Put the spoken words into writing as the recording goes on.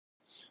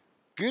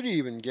Good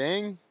evening,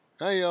 gang.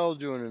 How y'all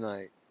doing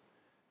tonight?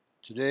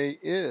 Today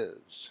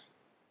is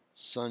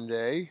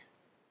Sunday,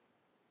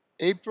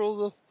 April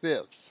the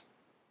 5th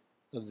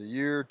of the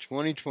year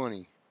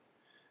 2020.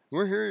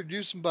 We're here to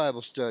do some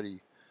Bible study.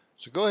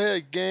 So go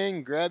ahead,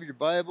 gang, grab your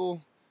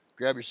Bible,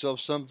 grab yourself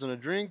something to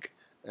drink,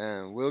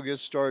 and we'll get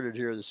started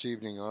here this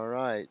evening. All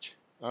right.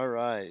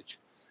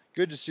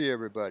 Good to see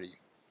everybody.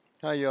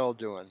 How y'all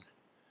doing?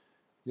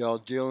 Y'all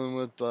dealing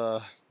with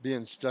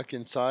being stuck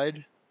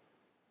inside?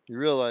 You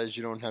realize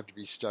you don't have to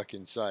be stuck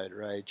inside,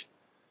 right?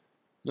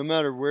 No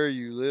matter where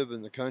you live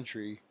in the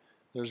country,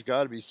 there's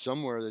got to be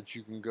somewhere that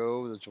you can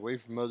go that's away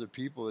from other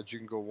people, that you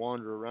can go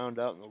wander around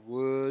out in the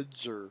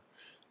woods or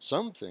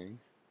something,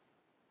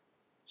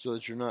 so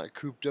that you're not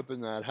cooped up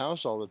in that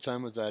house all the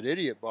time with that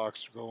idiot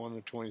box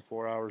going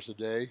 24 hours a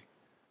day.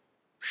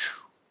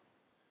 Whew.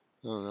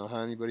 I don't know how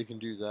anybody can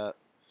do that.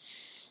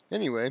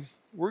 Anyway,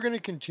 we're going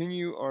to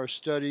continue our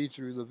study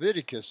through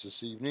Leviticus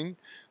this evening.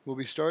 We'll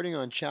be starting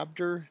on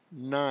chapter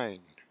 9.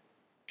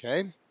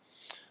 Okay?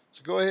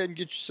 So go ahead and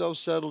get yourself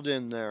settled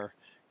in there.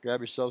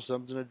 Grab yourself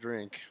something to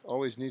drink.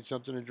 Always need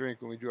something to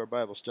drink when we do our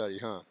Bible study,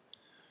 huh?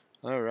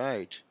 All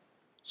right.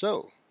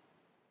 So,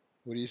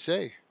 what do you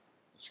say?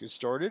 Let's get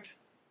started.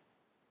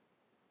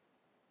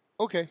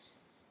 Okay.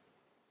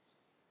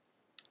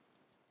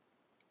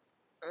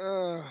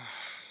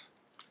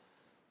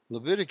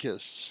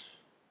 Leviticus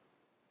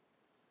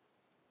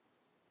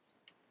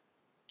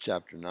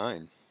chapter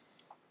 9.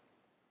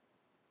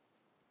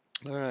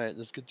 All right,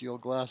 let's get the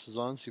old glasses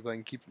on, see if I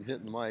can keep from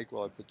hitting the mic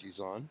while I put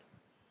these on.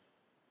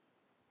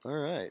 All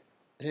right.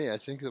 Hey, I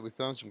think that we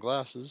found some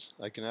glasses.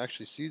 I can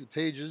actually see the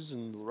pages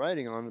and the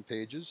writing on the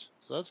pages,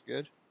 so that's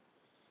good.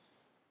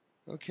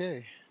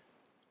 Okay.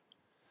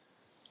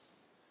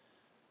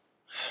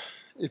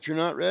 If you're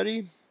not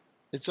ready,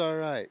 it's all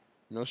right.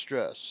 No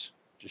stress.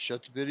 Just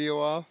shut the video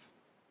off.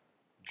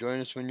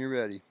 Join us when you're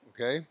ready,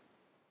 okay?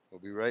 We'll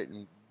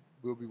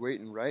be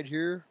waiting right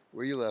here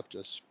where you left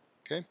us,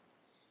 okay?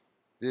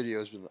 Video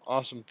has been an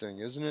awesome thing,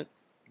 isn't it?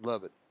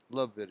 Love it.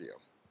 Love video.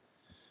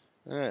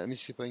 All right, let me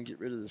see if I can get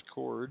rid of this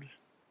cord.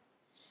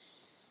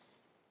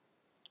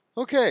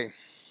 Okay.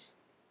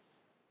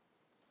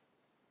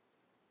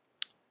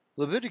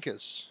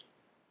 Leviticus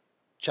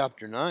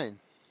chapter 9. Let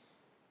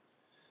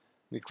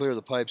me clear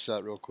the pipes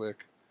out real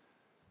quick.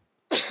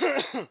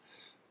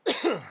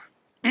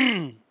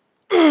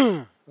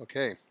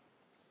 Okay.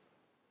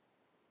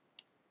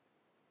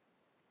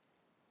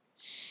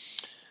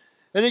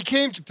 And it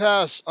came to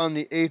pass on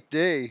the 8th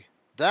day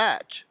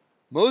that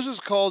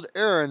Moses called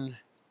Aaron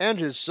and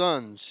his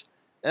sons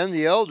and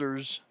the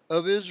elders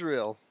of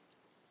Israel.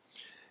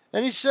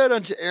 And he said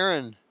unto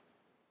Aaron,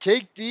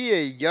 Take thee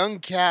a young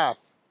calf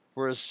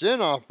for a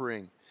sin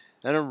offering,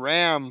 and a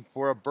ram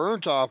for a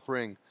burnt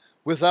offering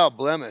without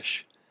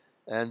blemish,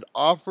 and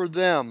offer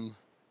them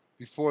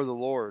before the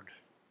Lord.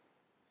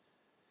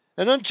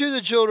 And unto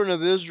the children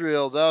of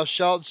Israel thou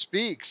shalt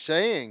speak,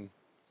 saying,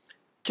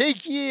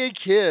 Take ye a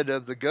kid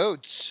of the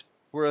goats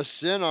for a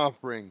sin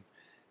offering,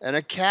 and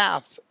a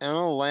calf and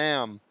a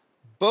lamb,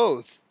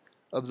 both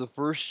of the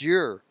first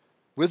year,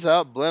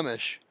 without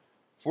blemish,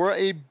 for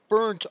a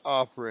burnt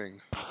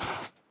offering.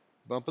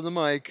 Bumping the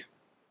mic.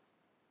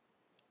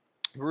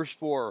 Verse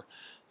 4.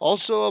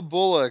 Also a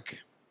bullock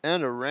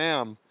and a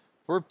ram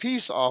for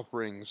peace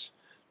offerings,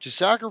 to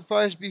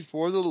sacrifice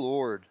before the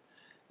Lord,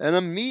 and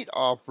a meat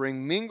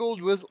offering mingled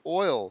with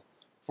oil,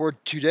 for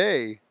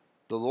today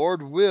the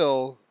Lord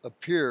will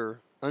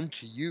appear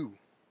unto you.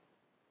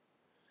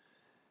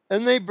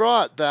 And they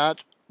brought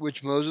that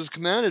which Moses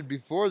commanded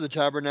before the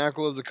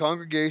tabernacle of the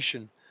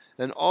congregation,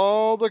 and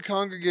all the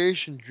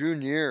congregation drew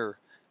near,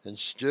 and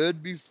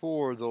stood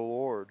before the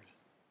Lord.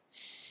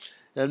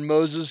 And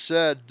Moses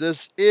said,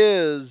 This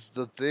is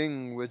the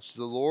thing which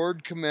the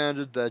Lord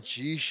commanded that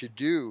ye should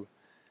do,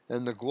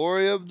 and the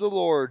glory of the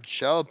Lord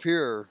shall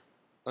appear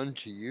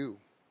unto you.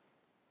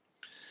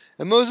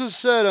 And Moses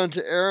said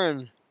unto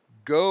Aaron,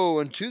 Go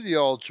unto the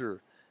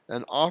altar,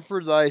 and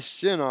offer thy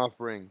sin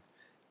offering,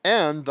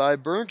 and thy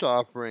burnt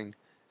offering,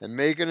 and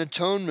make an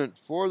atonement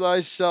for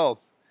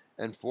thyself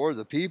and for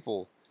the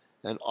people,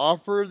 and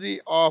offer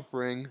the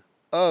offering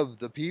of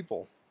the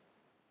people.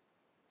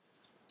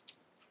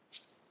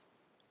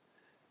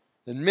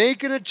 And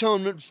make an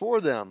atonement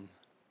for them,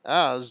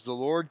 as the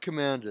Lord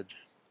commanded.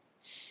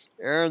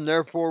 Aaron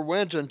therefore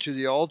went unto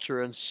the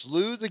altar, and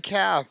slew the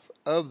calf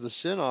of the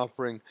sin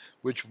offering,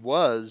 which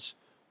was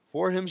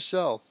for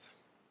himself.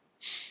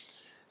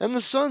 And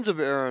the sons of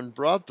Aaron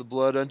brought the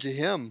blood unto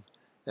him,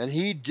 and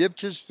he dipped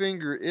his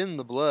finger in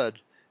the blood,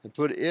 and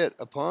put it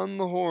upon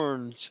the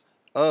horns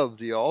of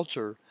the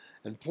altar,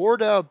 and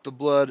poured out the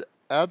blood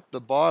at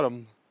the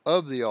bottom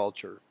of the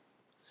altar.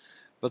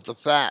 But the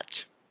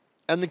fat,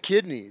 and the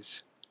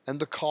kidneys,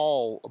 and the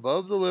caul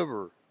above the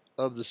liver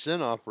of the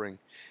sin offering,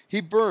 he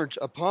burnt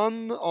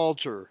upon the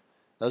altar,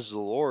 as the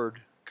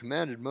Lord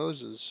commanded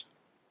Moses.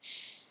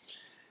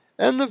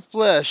 And the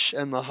flesh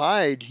and the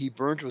hide he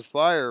burnt with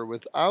fire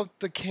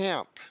without the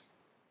camp.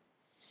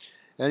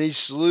 And he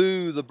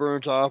slew the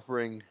burnt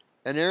offering,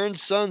 and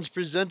Aaron's sons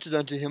presented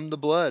unto him the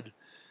blood,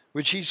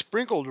 which he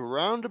sprinkled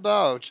round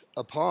about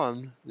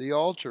upon the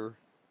altar.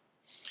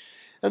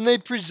 And they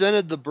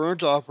presented the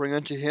burnt offering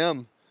unto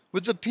him,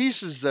 with the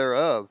pieces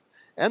thereof,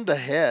 and the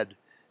head,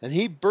 and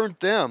he burnt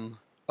them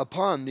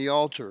upon the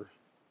altar.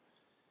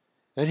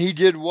 And he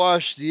did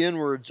wash the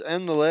inwards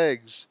and the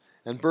legs,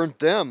 and burnt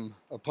them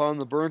upon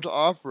the burnt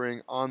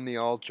offering on the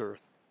altar.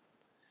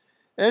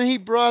 And he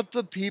brought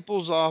the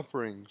people's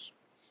offerings,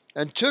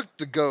 and took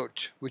the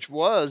goat, which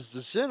was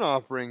the sin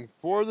offering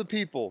for the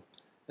people,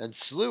 and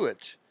slew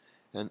it,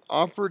 and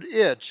offered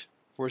it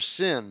for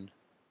sin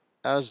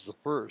as the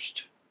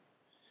first.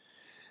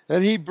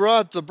 And he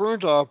brought the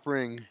burnt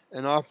offering,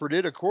 and offered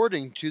it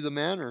according to the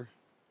manner.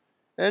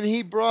 And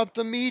he brought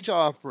the meat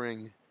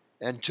offering,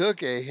 and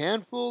took a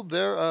handful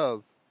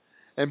thereof,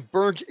 and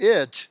burnt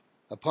it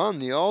upon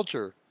the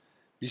altar,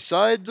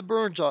 beside the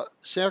burnt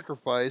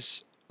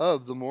sacrifice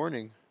of the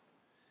morning.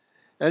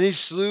 And he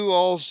slew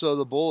also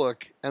the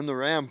bullock and the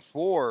ram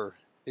for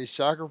a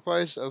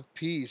sacrifice of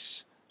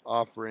peace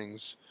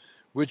offerings,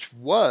 which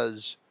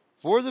was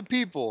for the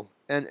people,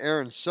 and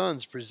Aaron's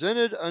sons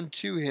presented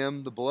unto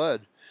him the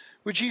blood,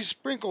 which he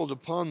sprinkled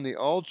upon the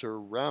altar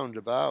round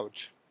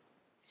about.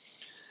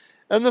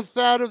 And the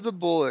fat of the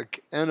bullock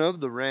and of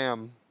the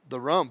ram, the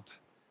rump,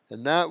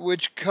 and that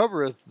which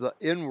covereth the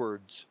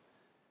inwards,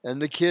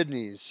 and the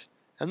kidneys,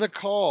 and the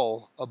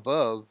caul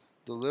above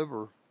the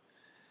liver.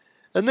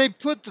 And they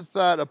put the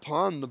fat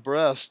upon the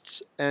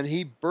breasts, and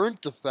he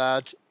burnt the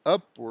fat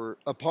upward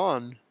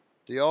upon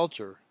the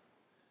altar.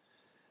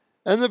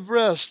 And the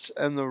breasts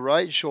and the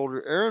right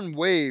shoulder Aaron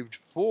waved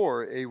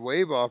for a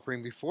wave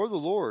offering before the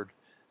Lord,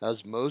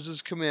 as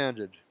Moses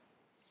commanded.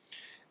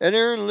 And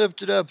Aaron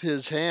lifted up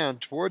his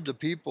hand toward the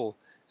people,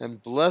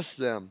 and blessed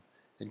them,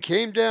 and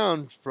came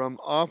down from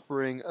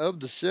offering of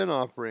the sin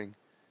offering,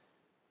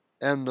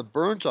 and the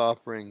burnt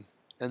offering,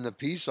 and the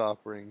peace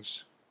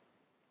offerings.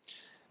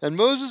 And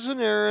Moses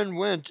and Aaron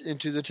went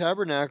into the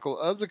tabernacle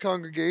of the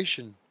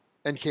congregation,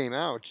 and came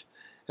out,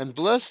 and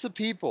blessed the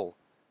people,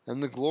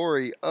 and the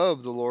glory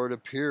of the Lord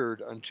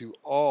appeared unto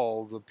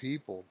all the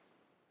people.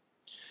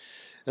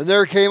 And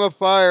there came a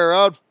fire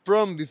out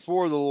from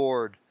before the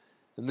Lord,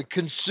 and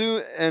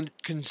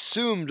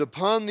consumed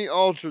upon the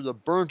altar the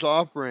burnt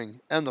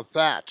offering and the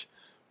fat,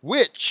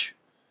 which,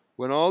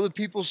 when all the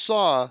people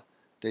saw,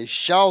 they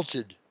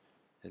shouted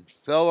and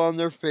fell on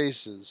their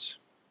faces.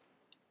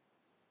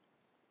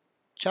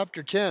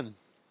 Chapter 10.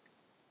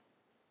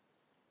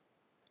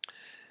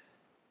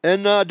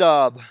 And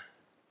Nadab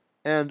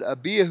and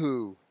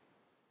Abihu,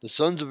 the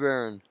sons of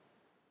Aaron,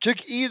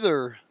 took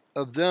either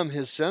of them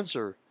his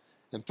censer,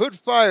 and put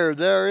fire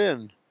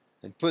therein,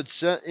 and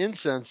put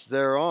incense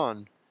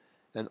thereon,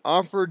 and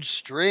offered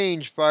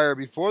strange fire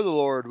before the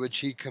Lord, which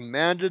he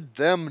commanded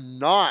them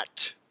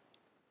not.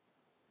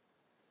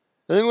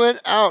 And then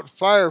went out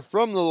fire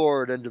from the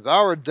Lord, and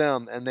devoured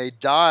them, and they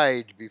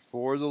died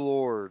before the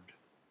Lord.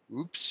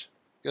 Oops,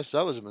 guess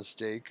that was a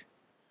mistake.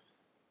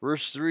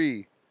 Verse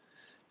 3.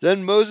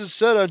 Then Moses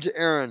said unto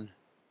Aaron,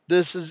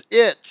 This is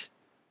it,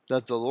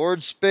 that the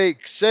Lord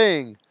spake,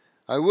 saying,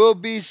 I will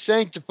be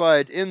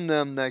sanctified in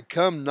them that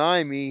come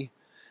nigh me,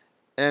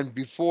 and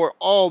before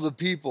all the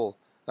people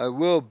I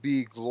will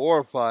be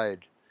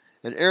glorified.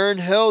 And Aaron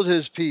held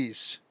his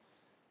peace.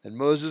 And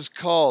Moses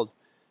called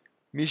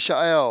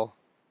Mishael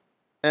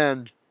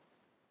and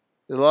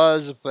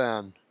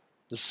Elizaphan,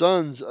 the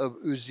sons of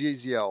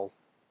Uzziel,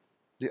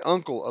 the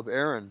uncle of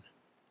Aaron,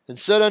 and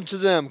said unto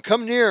them,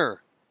 Come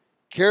near,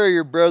 carry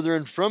your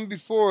brethren from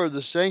before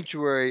the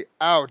sanctuary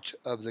out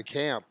of the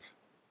camp.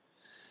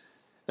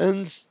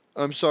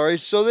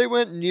 So they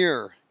went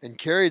near, and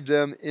carried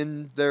them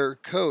in their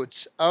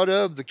coats out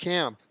of the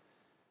camp,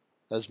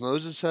 as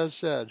Moses has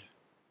said.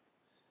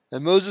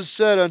 And Moses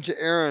said unto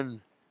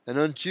Aaron, and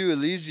unto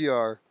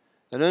Eleazar,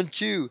 and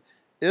unto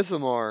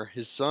Ithamar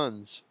his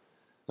sons,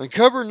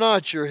 Uncover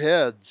not your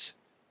heads,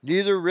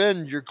 neither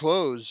rend your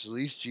clothes,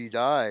 lest ye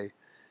die,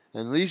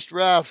 and lest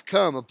wrath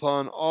come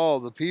upon all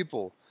the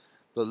people.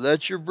 But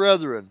let your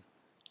brethren,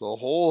 the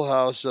whole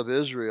house of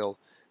Israel,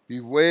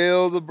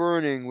 bewail the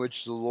burning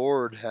which the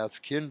Lord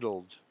hath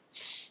kindled.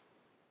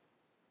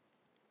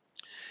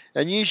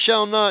 And ye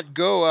shall not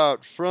go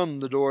out from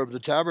the door of the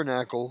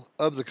tabernacle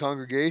of the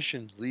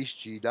congregation,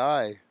 lest ye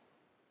die.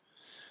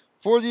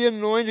 For the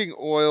anointing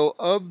oil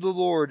of the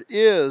Lord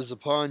is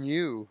upon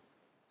you.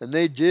 And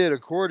they did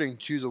according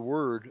to the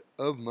word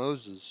of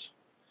Moses.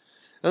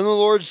 And the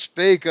Lord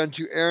spake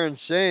unto Aaron,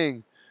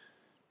 saying,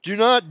 Do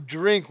not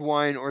drink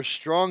wine or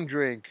strong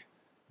drink,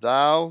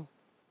 thou,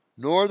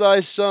 nor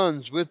thy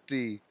sons with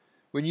thee,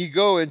 when ye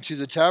go into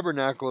the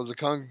tabernacle of the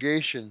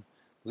congregation,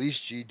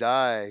 lest ye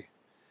die.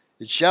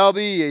 It shall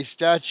be a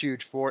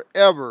statute for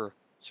ever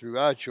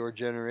throughout your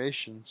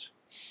generations.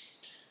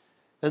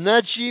 And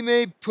that ye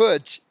may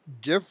put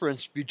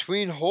difference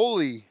between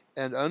holy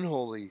and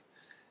unholy,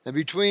 and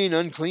between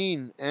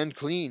unclean and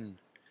clean,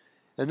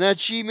 and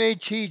that ye may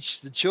teach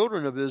the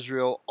children of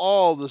Israel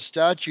all the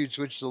statutes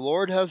which the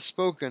Lord hath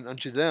spoken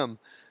unto them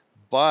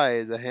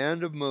by the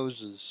hand of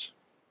Moses.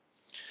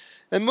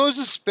 And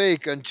Moses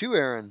spake unto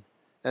Aaron,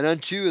 and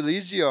unto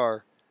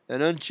Eleazar,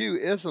 and unto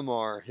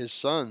Ithamar his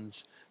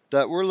sons,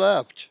 that were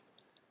left,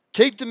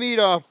 Take the meat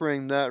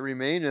offering that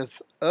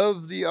remaineth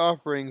of the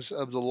offerings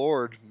of the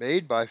Lord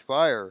made by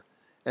fire,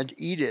 and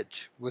eat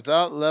it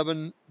without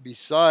leaven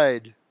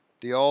beside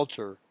the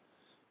altar,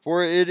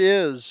 for it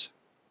is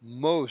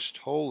most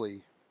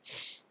holy.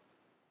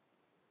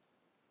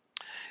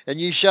 And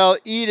ye shall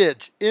eat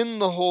it in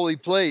the holy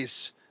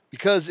place,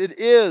 because it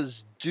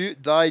is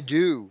thy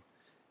due,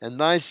 and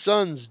thy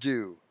sons'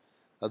 due,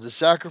 of the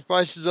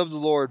sacrifices of the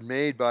Lord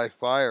made by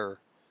fire.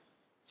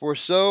 For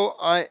so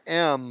I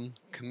am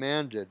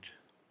commanded.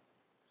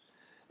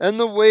 And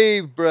the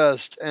wave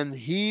breast and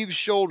heave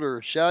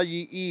shoulder shall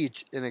ye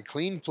eat in a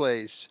clean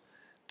place,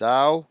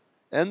 thou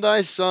and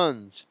thy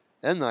sons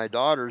and thy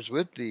daughters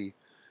with thee,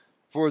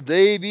 for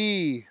they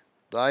be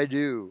thy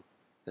due,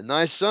 and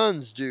thy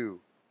sons' due,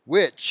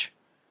 which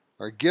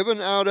are given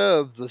out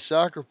of the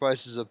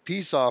sacrifices of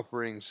peace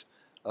offerings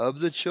of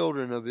the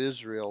children of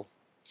Israel.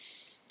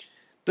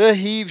 The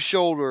heave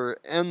shoulder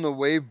and the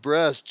wave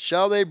breast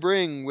shall they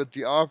bring with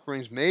the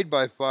offerings made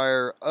by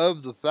fire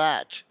of the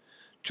fat,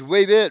 to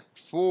wave it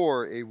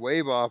for a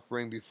wave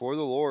offering before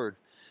the Lord.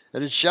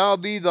 And it shall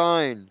be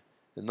thine,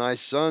 and thy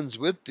sons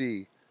with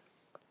thee,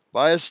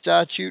 by a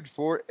statute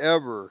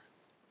forever,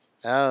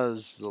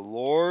 as the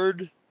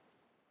Lord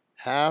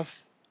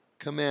hath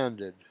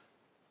commanded.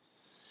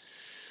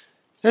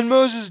 And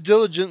Moses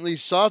diligently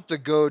sought the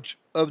goat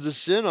of the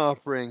sin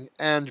offering,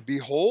 and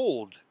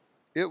behold,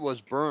 it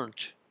was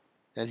burnt.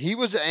 And he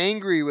was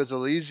angry with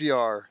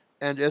Eleazar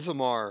and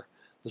Ithamar,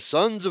 the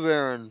sons of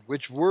Aaron,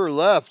 which were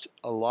left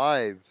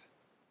alive,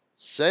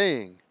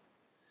 saying,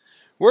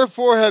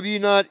 Wherefore have ye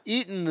not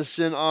eaten the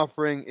sin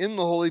offering in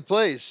the holy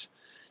place,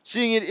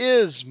 seeing it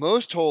is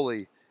most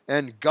holy,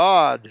 and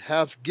God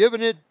hath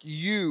given it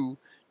you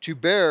to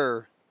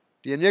bear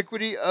the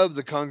iniquity of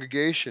the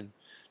congregation,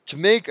 to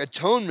make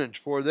atonement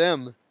for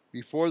them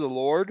before the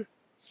Lord?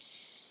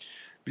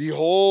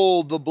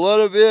 Behold, the blood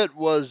of it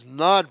was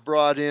not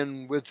brought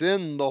in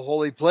within the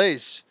holy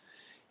place.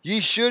 Ye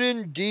should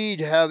indeed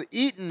have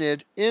eaten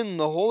it in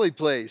the holy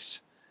place,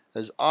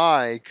 as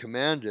I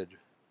commanded.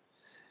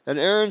 And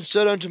Aaron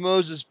said unto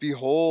Moses,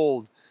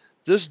 Behold,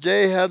 this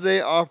day have they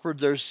offered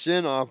their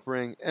sin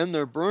offering and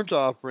their burnt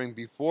offering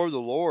before the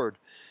Lord,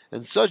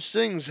 and such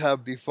things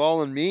have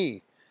befallen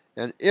me.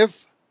 And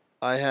if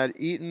I had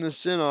eaten the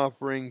sin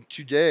offering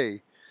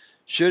today,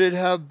 should it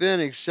have been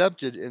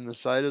accepted in the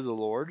sight of the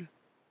Lord?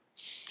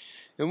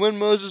 And when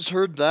Moses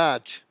heard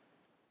that,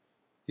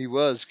 he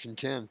was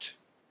content.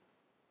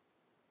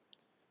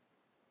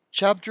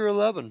 Chapter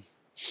 11.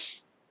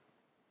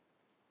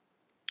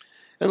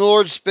 And the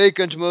Lord spake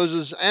unto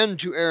Moses and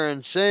to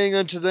Aaron, saying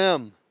unto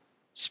them,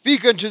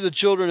 Speak unto the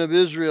children of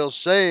Israel,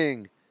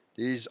 saying,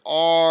 These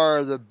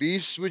are the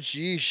beasts which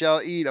ye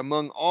shall eat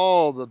among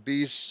all the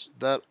beasts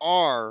that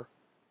are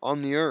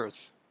on the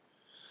earth.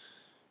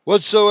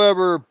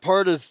 Whatsoever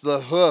parteth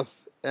the hoof,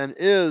 and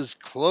is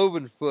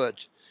cloven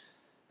foot,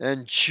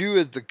 and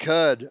cheweth the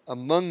cud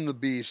among the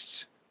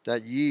beasts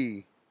that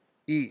ye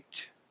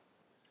eat.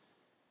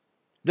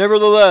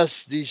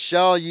 Nevertheless, these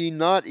shall ye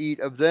not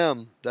eat of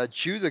them that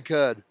chew the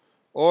cud,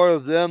 or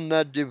of them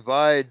that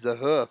divide the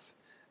hoof,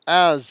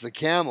 as the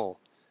camel,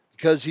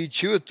 because he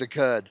cheweth the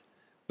cud,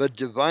 but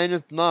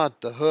divideth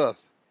not the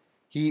hoof.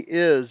 He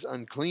is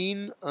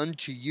unclean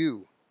unto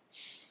you.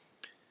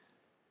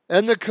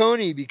 And the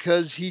coney,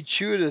 because he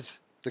cheweth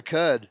the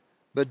cud,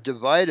 but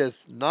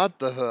divideth not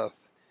the hoof.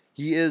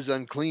 He is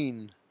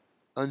unclean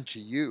unto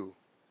you.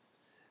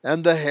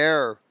 And the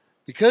hare,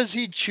 because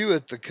he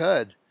cheweth the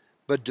cud,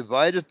 but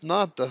divideth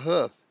not the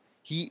hoof,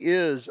 he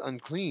is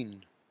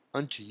unclean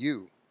unto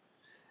you.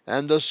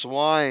 And the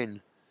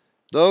swine,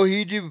 though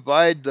he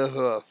divide the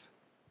hoof,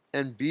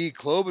 and be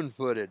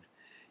cloven-footed,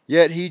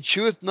 yet he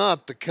cheweth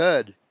not the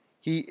cud,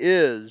 he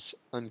is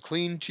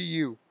unclean to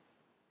you.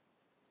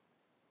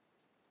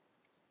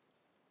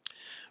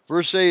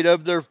 Verse 8,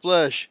 Of their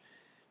flesh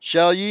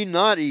shall ye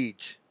not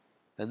eat,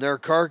 and their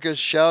carcass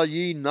shall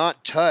ye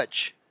not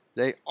touch.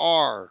 They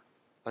are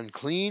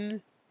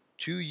unclean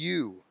to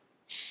you.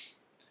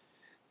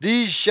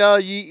 These shall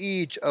ye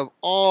eat of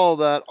all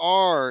that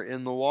are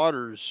in the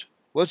waters,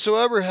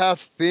 whatsoever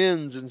hath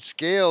fins and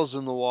scales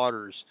in the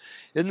waters,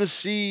 in the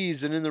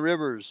seas and in the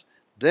rivers,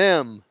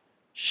 them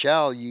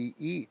shall ye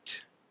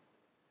eat.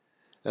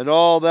 And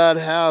all that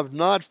have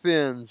not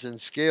fins and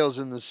scales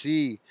in the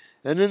sea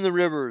and in the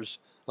rivers,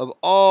 of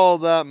all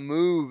that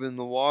move in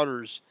the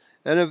waters,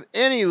 and of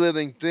any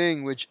living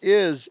thing which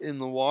is in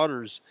the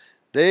waters,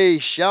 they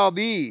shall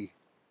be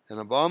an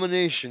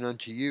abomination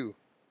unto you.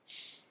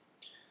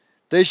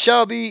 They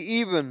shall be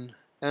even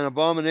an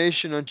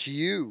abomination unto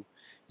you.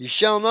 Ye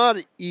shall not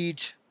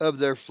eat of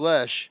their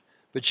flesh,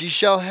 but ye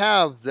shall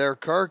have their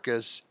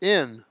carcass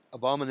in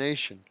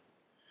abomination.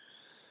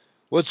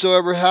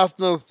 Whatsoever hath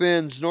no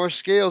fins nor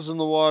scales in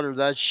the water,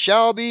 that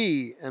shall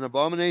be an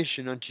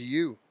abomination unto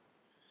you.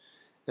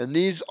 And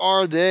these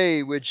are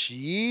they which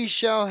ye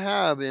shall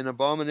have in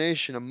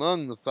abomination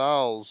among the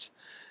fowls,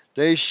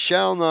 They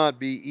shall not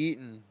be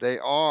eaten. They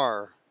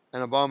are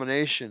an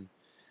abomination.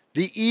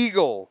 The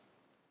eagle,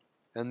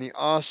 and the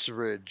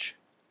ostrich,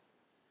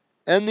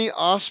 and the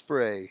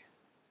osprey,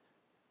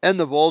 and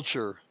the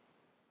vulture,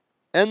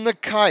 and the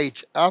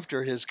kite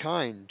after his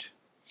kind,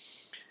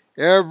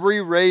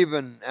 every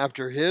raven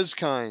after his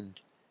kind,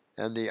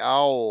 and the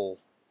owl,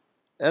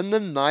 and the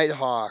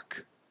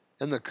nighthawk,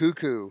 and the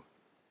cuckoo,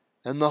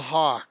 and the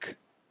hawk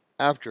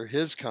after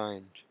his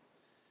kind,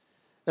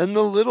 and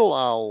the little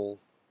owl,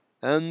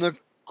 and the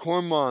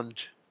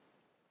cormorant,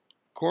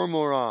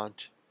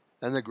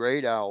 and the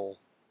great owl,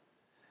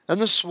 and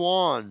the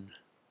swan,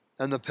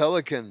 and the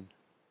pelican,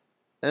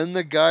 and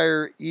the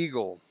gyre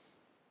eagle,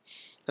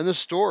 and the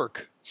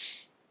stork,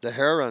 the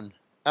heron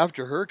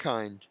after her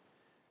kind,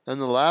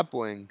 and the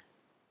lapwing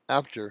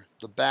after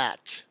the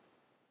bat.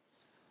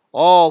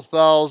 All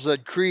fowls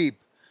that creep,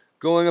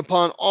 going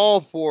upon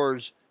all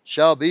fours,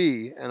 shall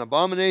be an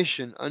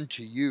abomination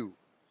unto you.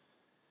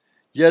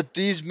 Yet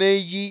these may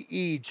ye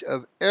eat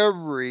of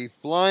every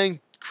flying,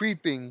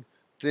 creeping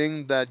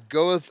thing that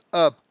goeth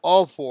up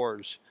all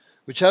fours,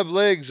 which have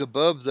legs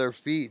above their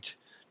feet,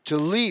 to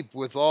leap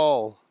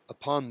withal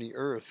upon the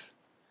earth.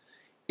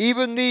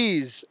 Even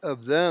these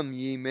of them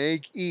ye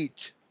may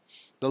eat,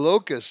 the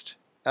locust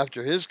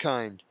after his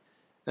kind,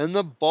 and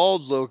the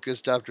bald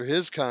locust after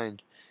his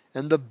kind,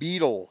 and the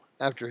beetle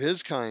after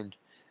his kind,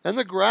 and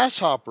the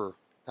grasshopper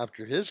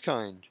after his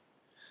kind.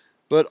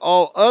 But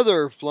all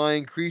other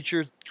flying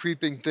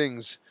creeping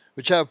things,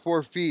 which have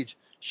 4 feet,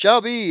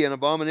 shall be an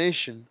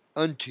abomination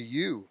unto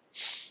you.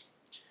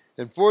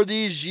 And for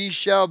these ye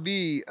shall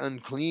be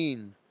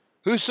unclean.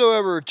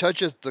 Whosoever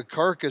toucheth the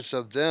carcass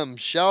of them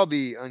shall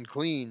be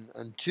unclean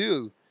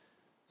until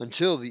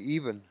the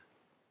even.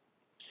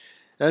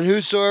 And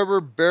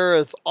whosoever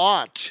beareth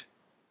aught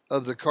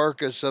of the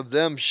carcass of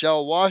them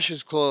shall wash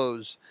his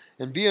clothes,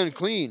 and be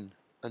unclean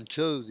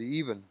until the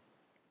even.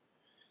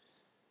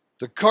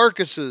 The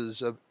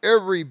carcasses of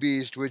every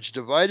beast which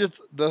divideth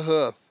the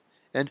hoof,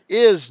 and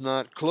is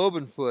not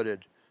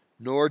cloven-footed,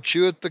 nor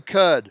cheweth the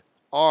cud,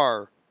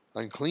 are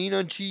unclean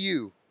unto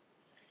you.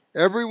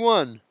 Every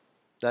one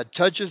that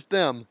toucheth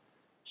them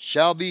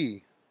shall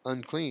be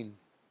unclean.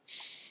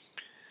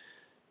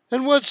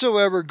 And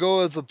whatsoever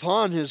goeth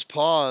upon his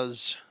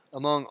paws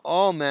among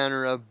all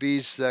manner of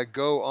beasts that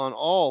go on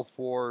all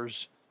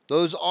fours,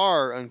 those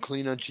are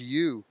unclean unto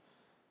you.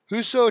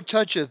 Whoso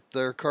toucheth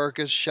their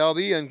carcass shall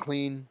be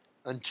unclean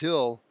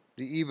until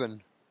the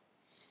even.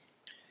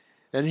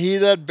 And he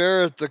that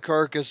beareth the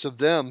carcass of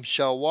them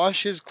shall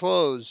wash his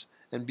clothes,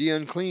 and be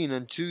unclean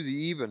unto the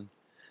even.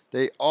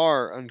 They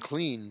are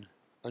unclean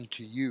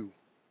unto you.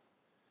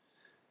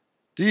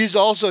 These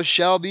also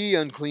shall be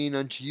unclean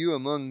unto you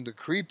among the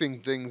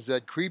creeping things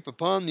that creep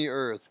upon the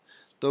earth,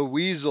 the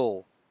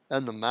weasel,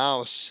 and the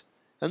mouse,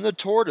 and the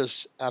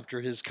tortoise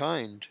after his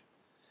kind,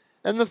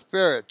 and the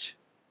ferret,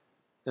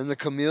 and the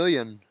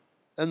chameleon,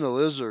 and the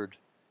lizard,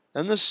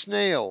 and the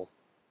snail,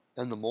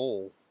 and the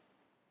mole.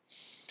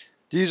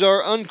 These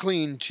are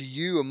unclean to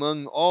you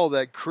among all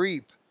that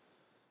creep.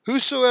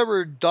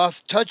 Whosoever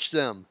doth touch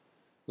them,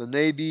 when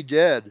they be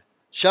dead,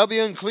 shall be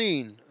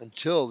unclean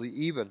until the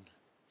even.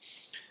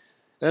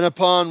 And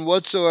upon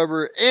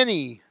whatsoever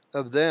any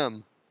of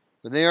them,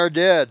 when they are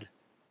dead,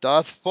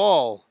 doth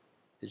fall,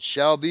 it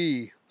shall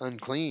be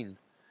unclean,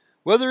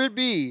 whether it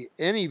be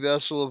any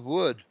vessel of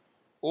wood,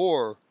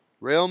 or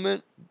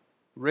raiment,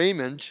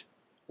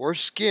 or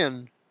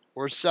skin,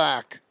 or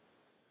sack,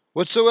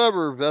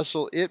 whatsoever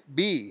vessel it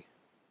be,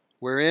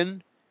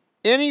 wherein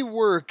any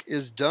work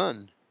is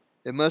done,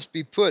 it must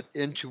be put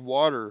into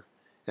water,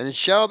 and it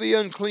shall be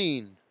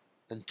unclean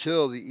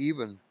until the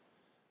even.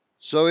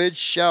 So it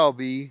shall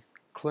be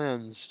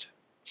cleansed.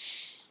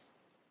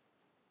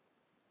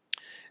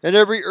 And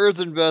every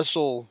earthen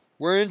vessel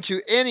whereinto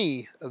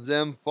any of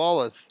them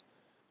falleth,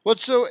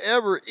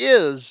 whatsoever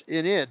is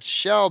in it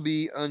shall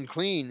be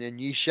unclean, and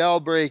ye shall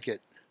break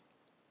it.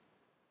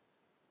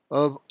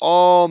 Of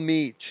all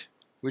meat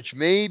which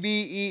may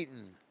be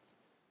eaten,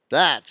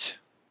 that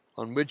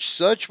on which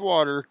such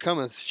water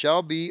cometh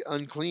shall be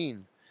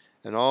unclean,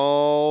 and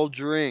all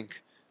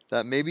drink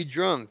that may be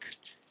drunk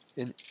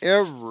in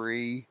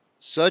every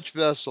such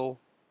vessel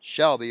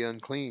shall be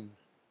unclean.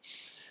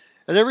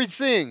 And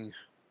everything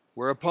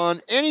whereupon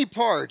any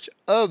part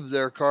of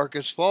their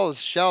carcass falleth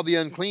shall be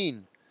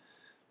unclean,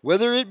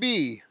 whether it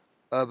be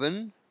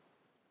oven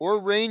or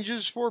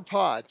ranges for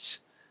pots,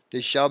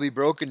 they shall be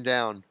broken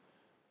down,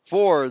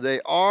 for they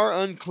are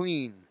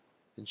unclean,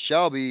 and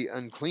shall be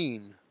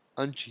unclean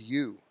unto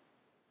you.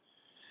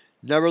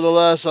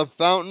 Nevertheless, a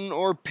fountain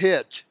or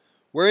pit,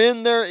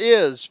 wherein there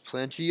is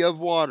plenty of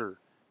water,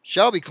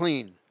 shall be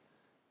clean,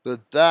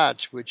 but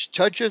that which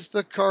toucheth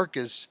the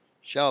carcass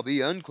shall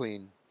be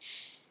unclean.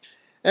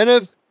 And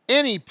if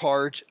any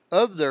part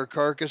of their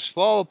carcass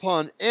fall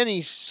upon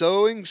any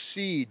sowing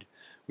seed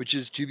which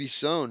is to be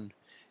sown,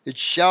 it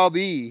shall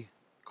be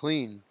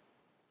clean.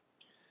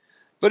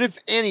 But if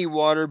any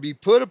water be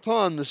put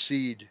upon the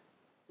seed,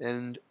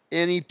 and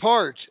any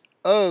part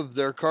of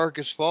their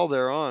carcass fall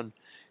thereon,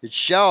 it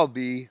shall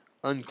be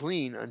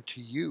unclean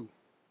unto you.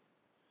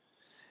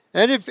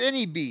 And if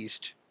any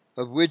beast,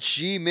 of which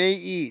ye may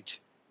eat,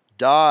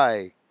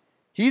 die,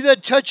 he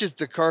that toucheth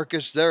the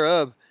carcass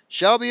thereof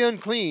shall be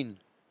unclean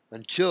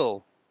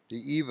until the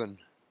even.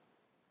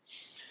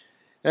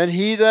 And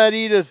he that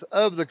eateth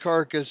of the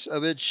carcass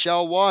of it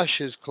shall wash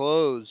his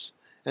clothes,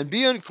 and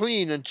be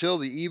unclean until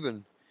the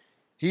even.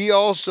 He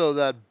also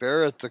that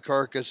beareth the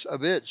carcass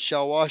of it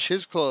shall wash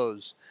his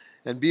clothes,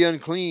 and be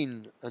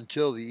unclean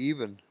until the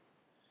even.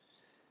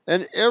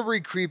 And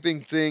every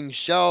creeping thing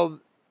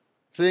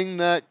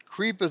that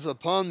creepeth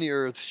upon the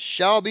earth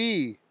shall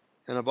be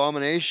an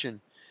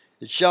abomination.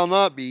 It shall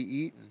not be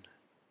eaten.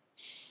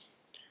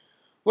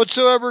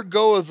 Whatsoever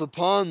goeth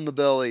upon the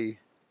belly,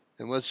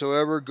 and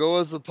whatsoever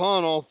goeth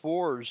upon all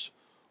fours,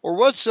 or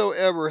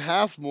whatsoever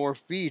hath more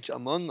feet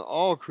among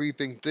all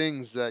creeping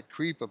things that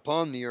creep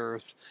upon the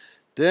earth,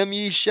 them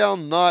ye shall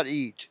not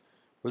eat,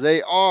 for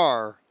they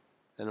are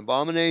an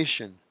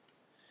abomination.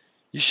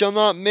 Ye shall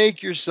not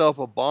make yourself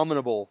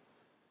abominable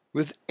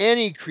with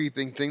any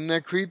creeping thing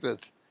that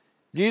creepeth,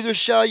 neither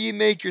shall ye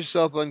make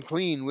yourself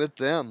unclean with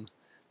them,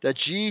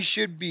 that ye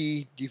should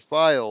be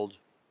defiled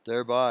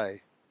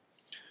thereby.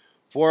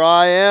 For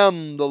I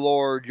am the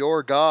Lord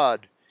your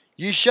God.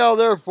 Ye shall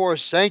therefore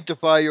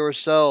sanctify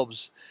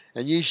yourselves,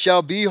 and ye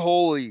shall be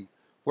holy,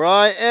 for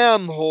I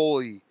am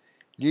holy.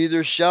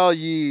 Neither shall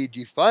ye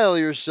defile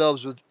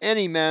yourselves with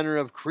any manner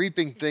of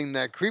creeping thing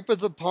that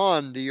creepeth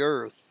upon the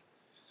earth.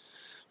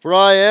 For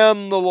I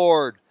am the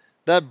Lord,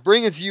 that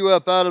bringeth you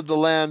up out of the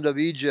land of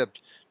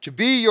Egypt, to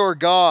be your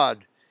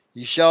God.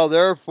 Ye shall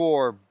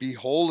therefore be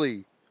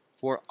holy,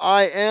 for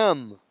I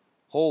am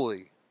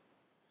holy.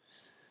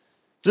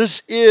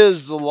 This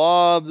is the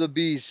law of the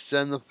beasts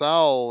and the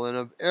fowl, and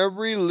of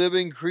every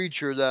living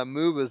creature that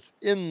moveth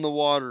in the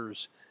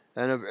waters,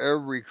 and of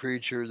every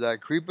creature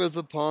that creepeth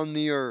upon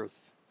the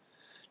earth,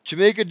 to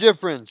make a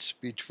difference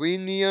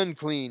between the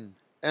unclean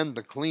and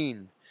the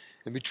clean,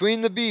 and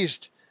between the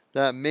beast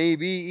that may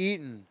be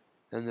eaten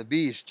and the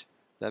beast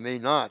that may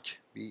not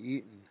be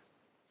eaten.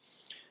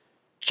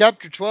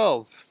 Chapter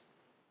 12.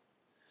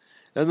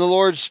 And the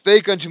Lord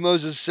spake unto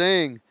Moses,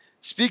 saying,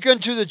 Speak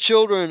unto the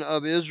children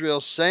of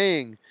Israel,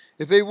 saying,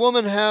 If a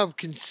woman have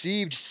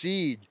conceived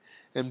seed,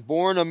 and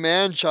born a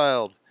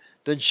man-child,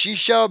 then she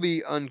shall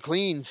be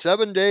unclean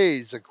 7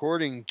 days,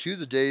 according to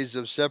the days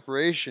of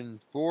separation.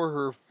 For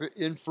her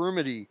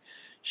infirmity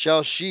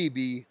shall she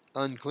be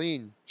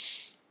unclean.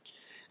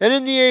 And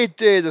in the 8th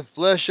day the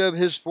flesh of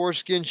his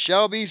foreskin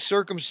shall be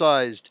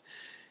circumcised,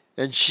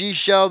 and she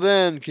shall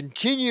then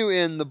continue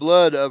in the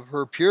blood of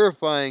her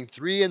purifying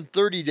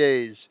 33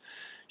 days.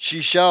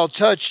 She shall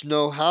touch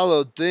no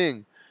hallowed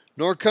thing,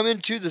 nor come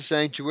into the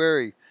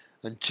sanctuary,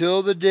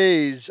 until the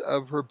days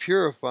of her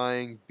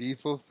purifying be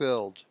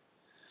fulfilled.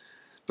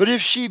 But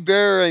if she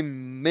bear a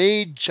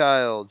maid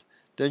child,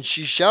 then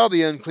she shall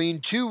be unclean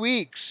 2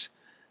 weeks,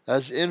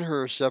 as in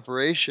her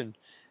separation,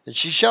 and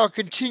she shall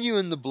continue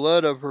in the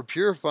blood of her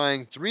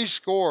purifying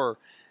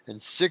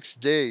 66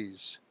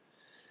 days.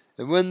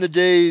 And when the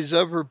days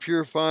of her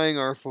purifying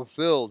are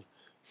fulfilled,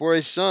 for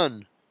a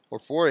son or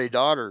for a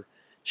daughter,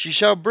 she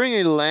shall bring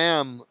a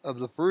lamb of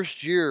the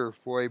first year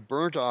for a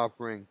burnt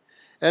offering,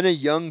 and a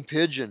young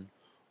pigeon,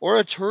 or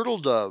a turtle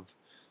dove,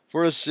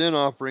 for a sin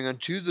offering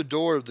unto the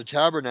door of the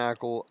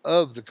tabernacle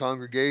of the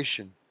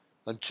congregation,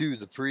 unto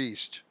the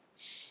priest,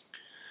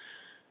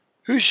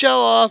 who shall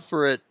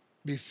offer it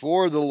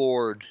before the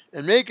Lord,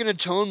 and make an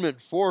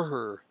atonement for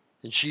her.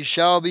 And she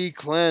shall be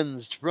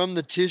cleansed from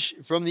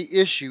the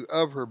issue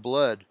of her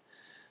blood.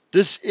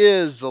 This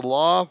is the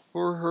law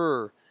for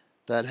her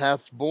that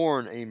hath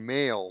borne a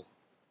male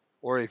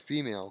or a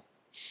female.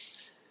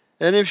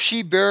 And if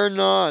she bear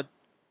not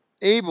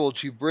able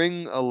to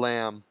bring a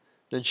lamb,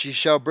 then she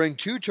shall bring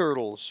 2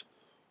 turtles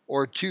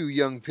or 2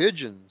 young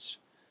pigeons,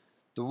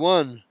 the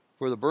one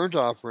for the burnt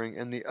offering,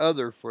 and the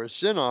other for a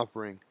sin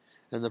offering.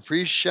 And the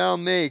priest shall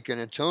make an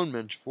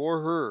atonement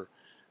for her,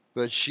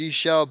 but she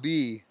shall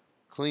be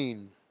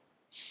clean.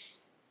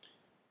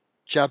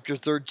 Chapter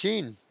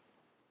 13.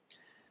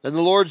 And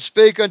the Lord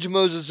spake unto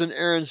Moses and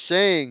Aaron,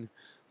 saying,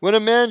 When a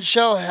man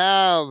shall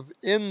have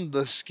in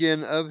the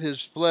skin of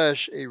his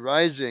flesh a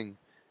rising,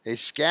 a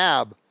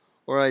scab,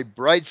 or a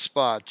bright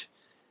spot,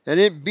 and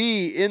it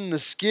be in the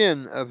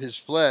skin of his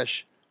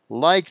flesh,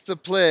 like the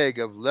plague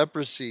of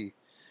leprosy,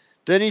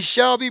 then he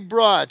shall be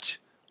brought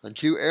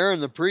unto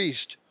Aaron the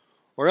priest,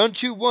 or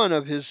unto one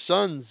of his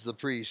sons the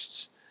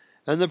priests.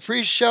 And the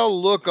priest shall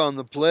look on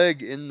the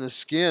plague in the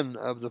skin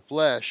of the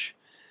flesh.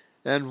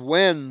 And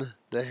when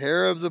the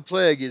hair of the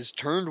plague is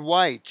turned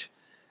white,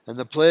 and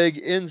the plague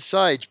in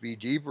sight be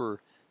deeper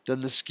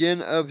than the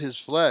skin of his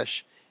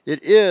flesh,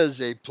 it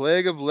is a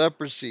plague of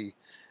leprosy.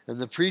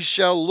 And the priest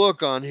shall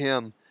look on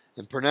him,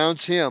 and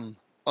pronounce him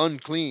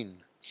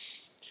unclean.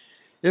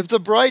 If the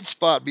bright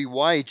spot be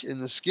white in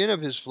the skin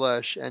of his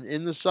flesh, and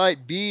in the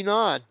sight be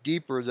not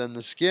deeper than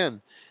the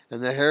skin,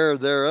 and the hair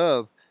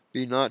thereof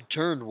be not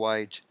turned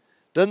white,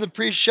 then the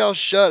priest shall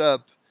shut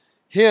up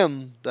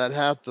him that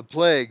hath the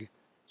plague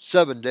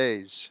 7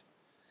 days.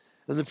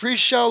 And the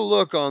priest shall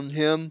look on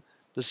him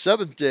the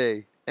seventh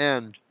day,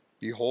 and,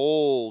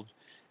 behold,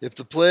 if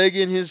the plague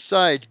in his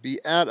sight be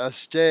at a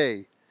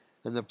stay,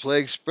 and the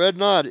plague spread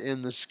not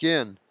in the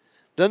skin,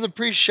 then the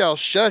priest shall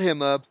shut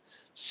him up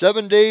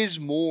 7 days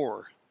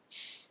more.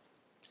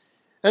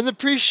 And the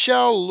priest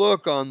shall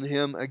look on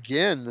him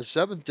again the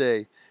seventh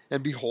day,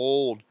 and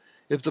behold,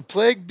 if the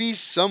plague be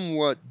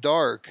somewhat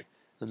dark,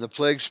 and the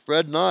plague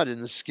spread not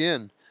in the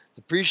skin,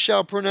 the priest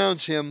shall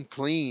pronounce him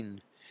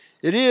clean.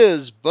 It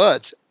is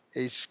but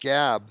a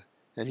scab,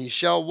 and he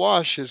shall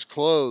wash his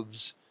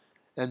clothes,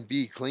 and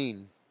be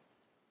clean.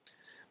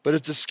 But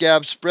if the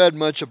scab spread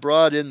much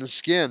abroad in the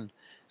skin,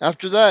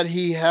 after that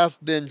he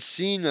hath been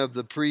seen of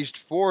the priest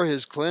for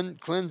his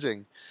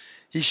cleansing,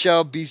 he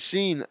shall be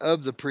seen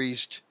of the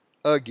priest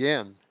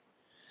again.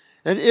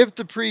 And if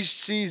the priest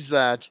sees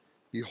that,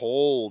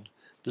 behold,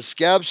 the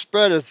scab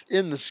spreadeth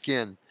in the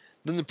skin,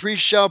 then the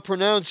priest shall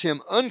pronounce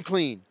him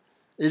unclean.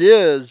 It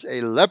is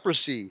a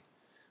leprosy.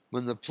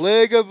 When the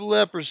plague of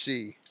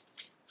leprosy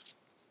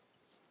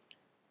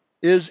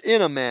is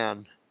in a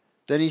man,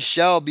 then he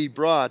shall be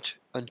brought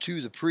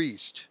unto the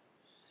priest.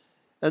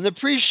 And the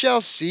priest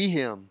shall see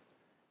him,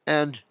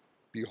 and,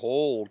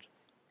 behold,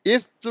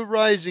 if the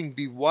rising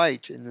be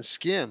white in the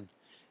skin,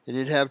 and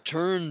it have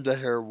turned the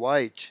hair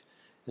white,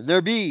 and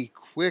there be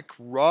quick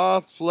raw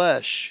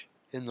flesh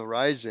in the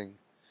rising,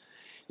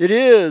 it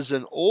is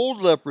an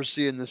old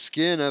leprosy in the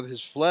skin of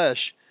his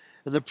flesh,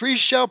 and the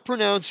priest shall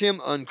pronounce him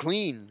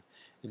unclean,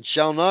 and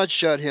shall not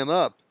shut him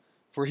up,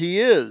 for he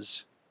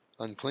is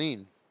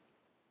unclean.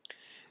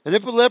 And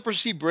if a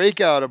leprosy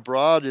break out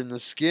abroad in the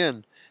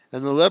skin,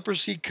 and the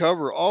leprosy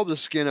cover all the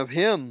skin of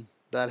him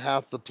that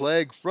hath the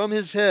plague from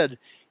his head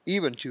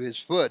even to his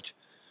foot,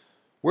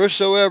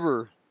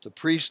 wheresoever the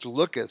priest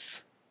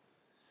looketh,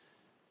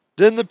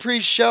 then the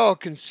priest shall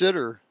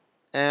consider,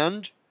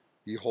 and,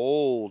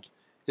 behold,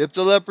 if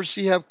the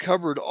leprosy have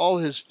covered all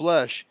his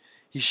flesh,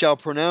 he shall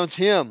pronounce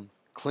him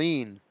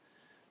clean,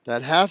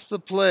 that hath the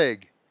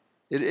plague.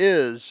 It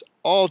is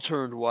all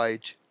turned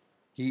white,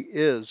 he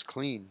is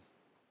clean.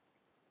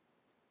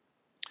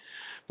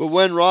 But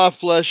when raw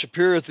flesh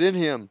appeareth in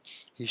him,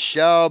 he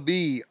shall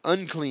be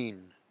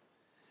unclean.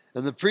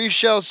 And the priest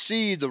shall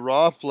see the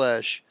raw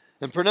flesh,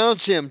 and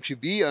pronounce him to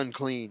be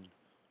unclean.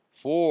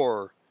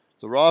 For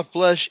the raw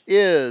flesh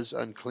is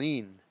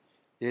unclean,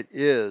 it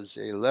is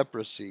a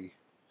leprosy.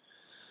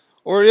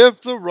 Or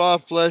if the raw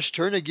flesh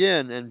turn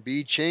again, and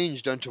be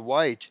changed unto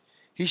white,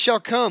 he shall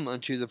come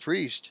unto the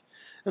priest,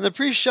 and the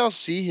priest shall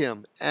see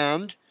him,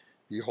 and,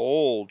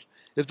 behold,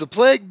 if the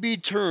plague be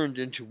turned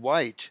into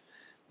white,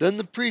 then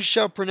the priest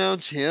shall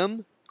pronounce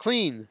him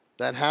clean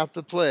that hath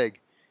the plague.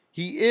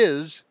 He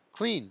is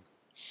clean.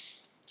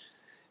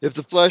 If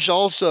the flesh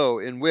also,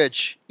 in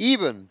which,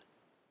 even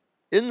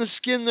in the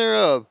skin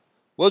thereof,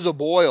 was a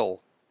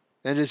boil,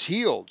 and is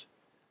healed,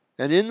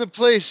 and in the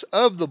place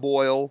of the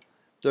boil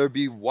there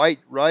be white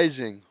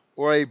rising,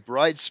 or a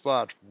bright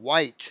spot,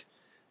 white,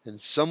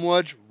 and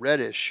somewhat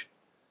reddish,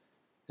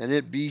 and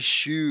it be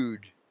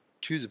shewed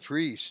to the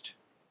priest.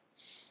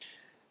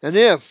 And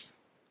if,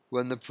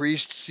 when the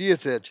priest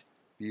seeth it,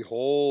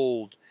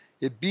 behold,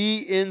 it be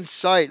in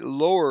sight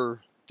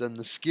lower than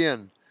the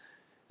skin,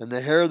 and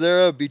the hair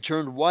thereof be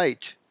turned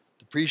white,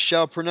 the priest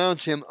shall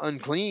pronounce him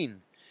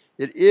unclean.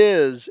 It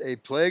is a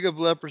plague of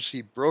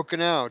leprosy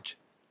broken out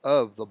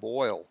of the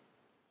boil.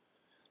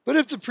 But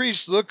if the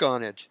priest look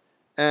on it,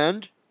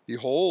 and,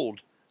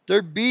 behold,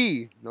 there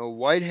be no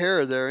white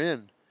hair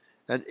therein,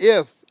 and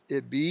if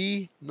it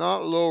be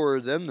not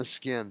lower than the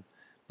skin,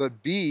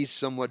 but be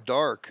somewhat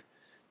dark,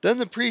 then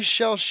the priest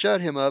shall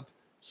shut him up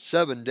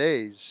 7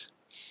 days.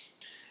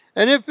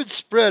 And if it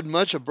spread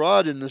much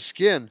abroad in the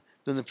skin,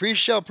 then the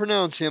priest shall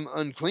pronounce him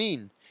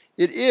unclean.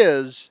 It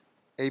is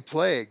a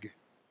plague.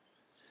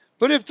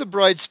 But if the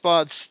bright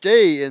spots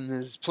stay in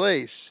his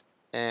place,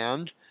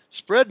 and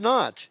spread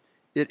not,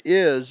 it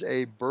is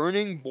a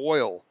burning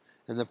boil,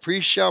 and the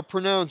priest shall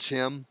pronounce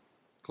him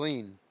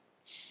clean.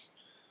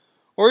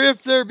 Or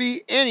if there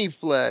be any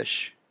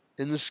flesh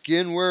in the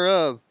skin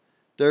whereof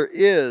there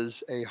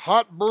is a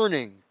hot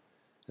burning,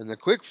 and the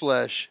quick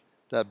flesh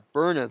that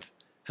burneth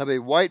have a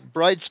white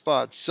bright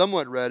spot,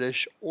 somewhat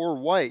reddish, or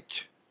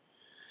white,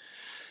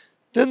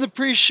 then the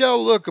priest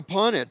shall look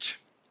upon it,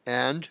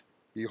 and,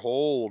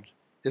 behold,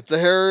 if the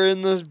hair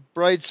in the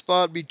bright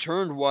spot be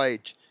turned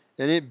white,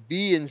 and it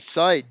be in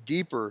sight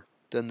deeper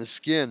than the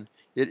skin,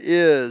 it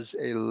is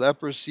a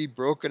leprosy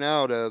broken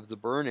out of the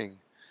burning.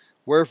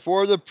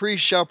 Wherefore the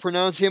priest shall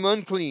pronounce him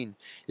unclean.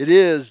 It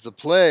is the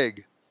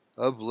plague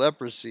of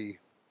leprosy.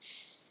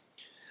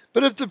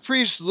 But if the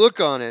priest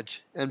look on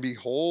it, and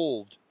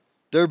behold,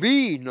 there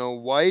be no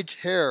white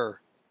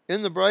hair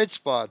in the bright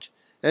spot,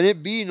 and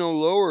it be no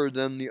lower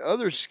than the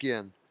other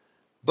skin,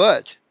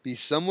 but be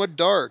somewhat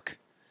dark,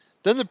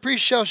 then the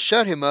priest shall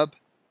shut him up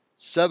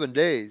 7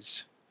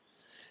 days.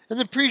 And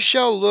the priest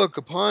shall look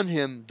upon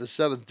him the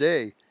 7th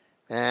day,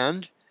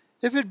 and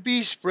if it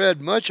be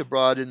spread much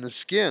abroad in the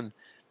skin,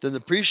 then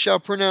the priest shall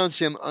pronounce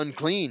him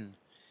unclean.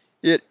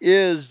 It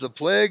is the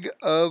plague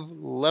of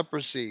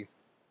leprosy.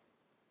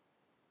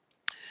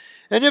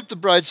 And if the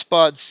bright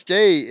spot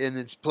stay in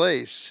its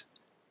place,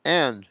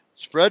 and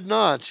spread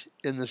not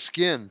in the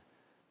skin,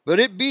 but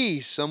it be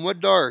somewhat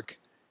dark,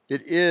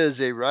 it is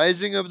a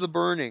rising of the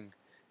burning,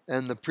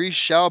 and the priest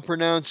shall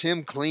pronounce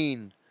him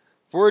clean,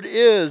 for it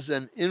is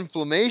an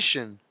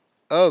inflammation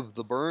of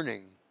the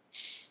burning.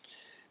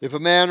 If a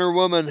man or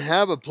woman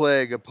have a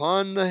plague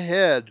upon the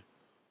head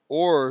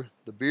or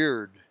the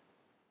beard,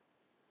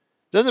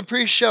 then the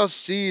priest shall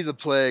see the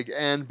plague,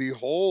 and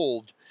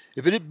behold,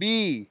 if it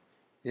be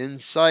in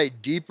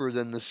sight deeper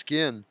than the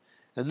skin,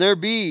 and there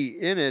be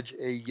in it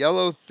a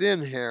yellow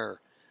thin hair,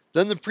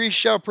 then the priest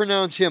shall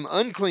pronounce him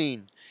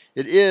unclean.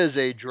 It is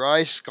a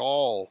dry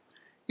scall,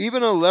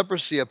 even a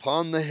leprosy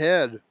upon the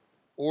head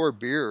or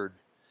beard.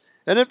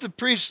 And if the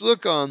priest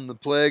look on the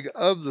plague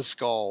of the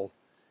scall,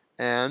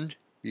 and,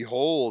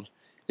 behold,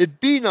 it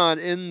be not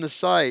in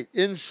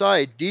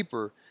sight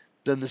deeper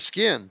than the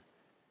skin,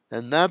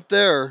 and that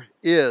there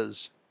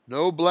is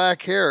no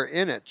black hair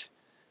in it,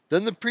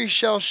 then the priest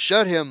shall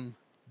shut him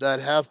that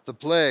hath the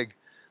plague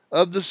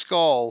of the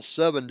scall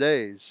 7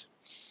 days.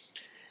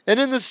 And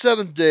in the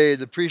 7th day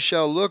the priest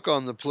shall look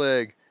on the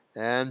plague,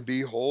 and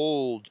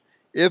behold,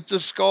 if the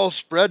scall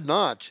spread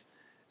not,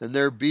 and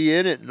there be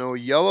in it no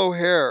yellow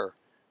hair,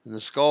 and the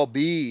scall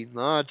be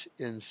not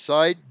in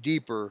sight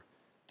deeper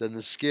than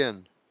the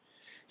skin,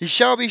 he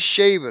shall be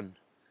shaven,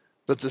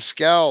 but the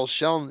scall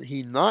shall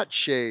he not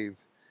shave,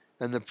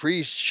 and the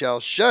priest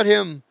shall shut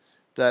him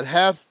that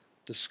hath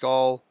the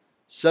scall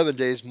 7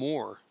 days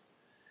more.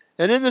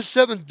 And in the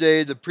 7th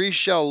day the priest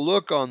shall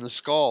look on the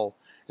scall,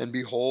 and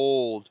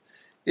behold,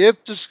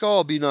 if the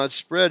scall be not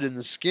spread in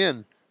the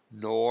skin,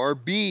 nor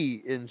be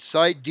in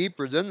sight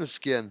deeper than the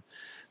skin,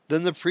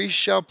 then the priest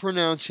shall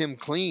pronounce him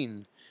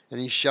clean, and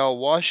he shall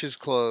wash his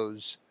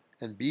clothes,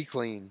 and be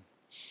clean.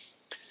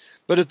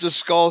 But if the